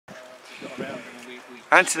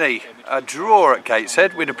Anthony, a draw at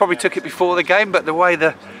Gateshead. We'd have probably took it before the game, but the way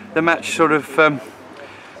the match sort of,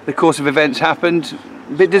 the course of events happened,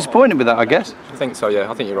 a bit disappointed with that, I guess. I think so,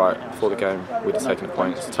 yeah. I think you're right. Before the game, we'd have taken a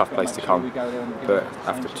point. It's a tough place to come. But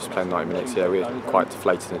after just playing 90 minutes, yeah, we were quite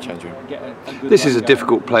deflated in the change room. This is a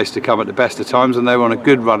difficult place to come at the best of times, and they were on a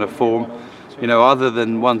good run of form. You know, other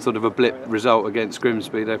than one sort of a blip result against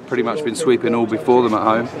Grimsby, they've pretty much been sweeping all before them at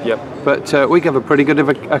home. Yep. But we gave a pretty good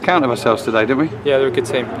account of ourselves today, didn't we? Yeah, they're a good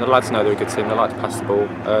team. The lads know they're a good team. They like to pass the ball.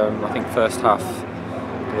 I think first half,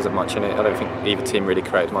 there wasn't much in it. I don't think either team really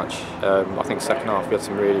created much. I think second half we had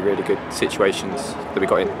some really, really good situations that we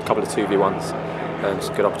got in, a couple of 2v1s,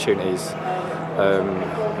 some good opportunities.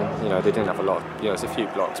 You know, they didn't have a lot. You know, there's a few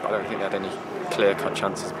blocks, but I don't think they had any clear-cut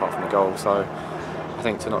chances apart from the goal. So I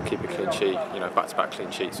think to not keep a clean sheet, you know, back-to-back clean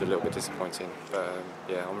sheets, was a little bit disappointing. But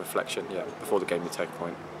yeah, on reflection, yeah, before the game we take a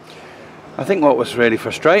point. I think what was really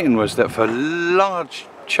frustrating was that for large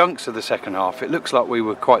chunks of the second half, it looks like we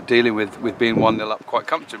were quite dealing with being 1-0 up quite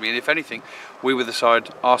comfortably, and if anything, we were the side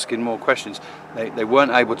asking more questions. They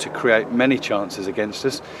weren't able to create many chances against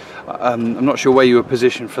us. I'm not sure where you were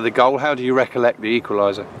positioned for the goal. How do you recollect the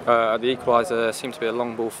equaliser? The equaliser seemed to be a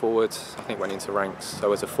long ball forward. I think went into ranks.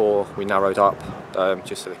 So as a 4, we narrowed up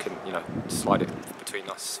just so they couldn't, you know, slide it between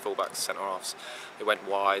us fullbacks, centre halves. It went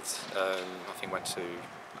wide. I think went to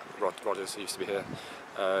Rogers, who used to be here,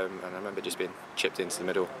 and I remember just being chipped into the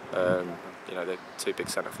middle. You know, the 2 big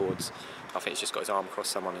centre forwards. I think he's just got his arm across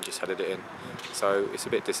someone and just headed it in. So it's a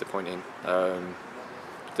bit disappointing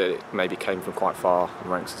that it maybe came from quite far and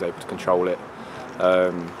Ranks was able to control it.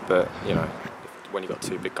 But you know, when you've got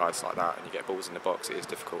 2 big guys like that and you get balls in the box, it is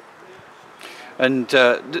difficult. And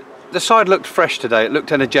the side looked fresh today. It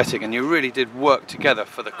looked energetic, and you really did work together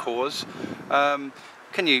for the cause.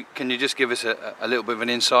 Can you just give us a little bit of an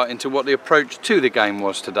insight into what the approach to the game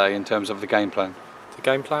was today in terms of the game plan? The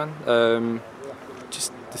game plan,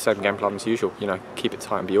 just the same game plan as usual. You know, keep it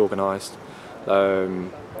tight and be organised.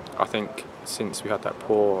 I think since we had that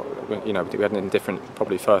poor, you know, we had an indifferent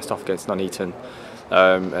probably first half against Nuneaton,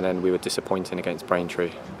 and then we were disappointing against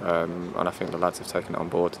Braintree. And I think the lads have taken it on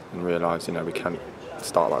board and realised, you know, we can't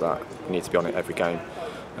start like that. We need to be on it every game.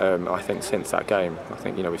 I think since that game, I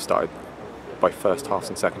think, you know, we've started both first half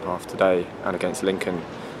and second half today, and against Lincoln,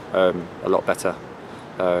 a lot better.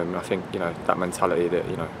 I think, you know, that mentality that,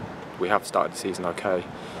 you know, we have started the season okay,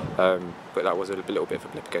 but that was a little bit of a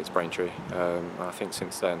blip against Braintree. And I think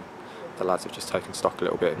since then, the lads have just taken stock a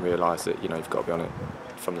little bit and realised that, you know, you've got to be on it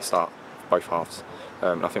from the start, both halves.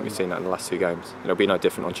 I think we've seen that in the last 2 games. It'll be no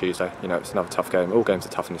different on Tuesday. You know, it's another tough game. All games are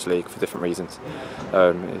tough in this league for different reasons. You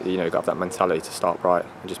know, you've got to have that mentality to start bright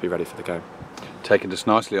and just be ready for the game. Taken us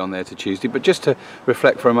nicely on there to Tuesday, but just to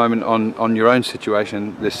reflect for a moment on your own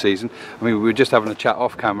situation this season. I mean, we were just having a chat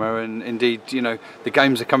off camera, and indeed, you know, the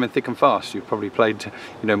games are coming thick and fast. You've probably played, you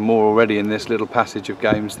know, more already in this little passage of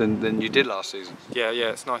games than you did last season. Yeah,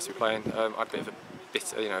 it's nice to be playing. I had a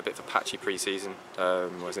bit of a patchy pre-season. I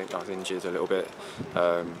was injured a little bit,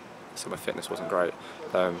 so my fitness wasn't great.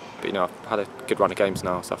 But you know, I've had a good run of games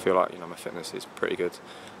now, so I feel like, you know, my fitness is pretty good.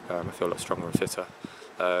 I feel a lot stronger and fitter.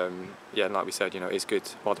 Yeah, and like we said, you know, it's good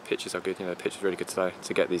while the pitches are good. You know, the pitch is really good today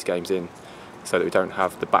to get these games in, so that we don't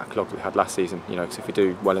have the backlog that we had last season. You know, because if we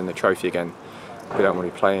do well in the trophy again, we don't want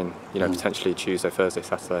to be playing, you know, potentially Tuesday, Thursday,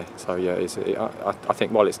 Saturday. So yeah, I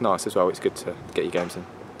think while it's nice as well, it's good to get your games in.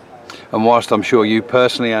 And whilst I'm sure you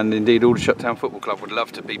personally and indeed Aldershot Town Football Club would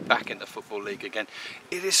love to be back in the Football League again,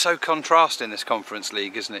 it is so contrasting, this Conference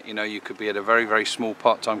League, isn't it? You know, you could be at a very, very small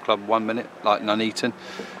part-time club 1 minute, like Nuneaton.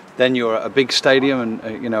 Then you're at a big stadium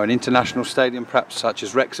and, you know, an international stadium perhaps such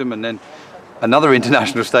as Wrexham, and then another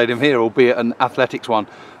international stadium here, albeit an athletics one.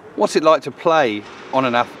 What's it like to play on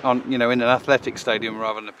you know, in an athletic stadium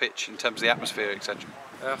rather than a pitch in terms of the atmosphere, etc.?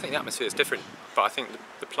 I think the atmosphere is different, but I think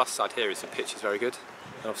the plus side here is the pitch is very good.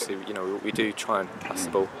 And obviously, you know, we do try and pass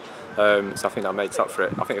the ball, so I think that makes up for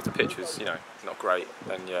it. I think if the pitch was, you know, not great,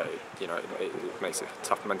 then yeah, you know, it makes it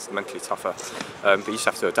tough, mentally tougher. But you just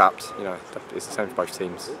have to adapt. You know, it's the same for both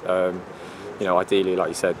teams. You know, ideally, like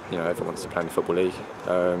you said, you know, everyone wants to play in the Football League.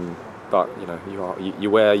 But you know, you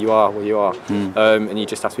are where you are, and you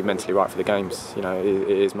just have to be mentally right for the games. You know, it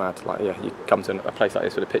is mad. Like, yeah, you come to a place like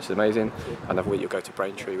this where the pitch is amazing, another week you'll go to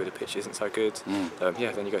Braintree where the pitch isn't so good.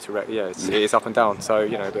 Yeah, then you go to it is up and down. So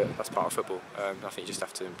you know, but that's part of football. I think you just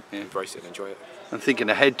have to embrace it and enjoy it. And thinking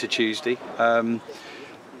ahead to Tuesday,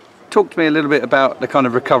 talk to me a little bit about the kind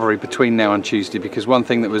of recovery between now and Tuesday, because one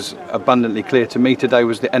thing that was abundantly clear to me today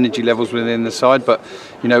was the energy levels within the side. But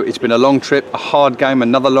you know, it's been a long trip, a hard game,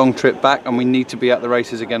 another long trip back, and we need to be at the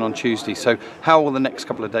races again on Tuesday. So how will the next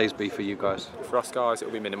couple of days be for you guys? For us guys, it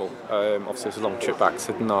will be minimal. Obviously it's a long trip back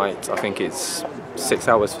tonight. I think it's 6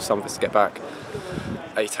 hours for some of us to get back,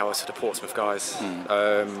 8 hours for the Portsmouth guys.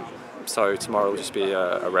 So tomorrow will just be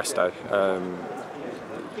a rest day.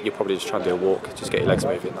 You'll probably just try and do a walk, just get your legs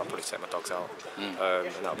moving. I'll probably take my dogs out, and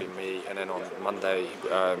that'll be me. And then on Monday,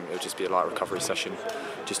 it'll just be a light recovery session,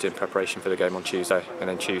 just doing preparation for the game on Tuesday. And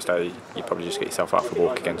then Tuesday, you probably just get yourself out for a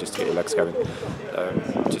walk again, just to get your legs going.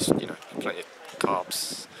 Just, you know, plenty of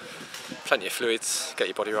carbs, plenty of fluids, get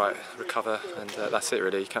your body right, recover, and that's it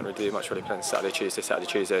really. You can't really do much really playing Saturday,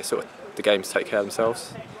 Tuesday. Sort of the games take care of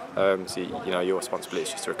themselves. So you know, your responsibility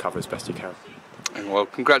is just to recover as best you can. Well,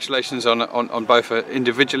 congratulations on both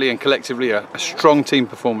individually and collectively a strong team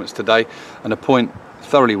performance today, and a point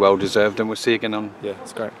thoroughly well deserved. And we'll see you again on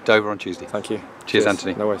it's great. Dover on Tuesday. Thank you. Cheers,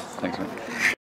 Anthony. No worries. Thanks, mate.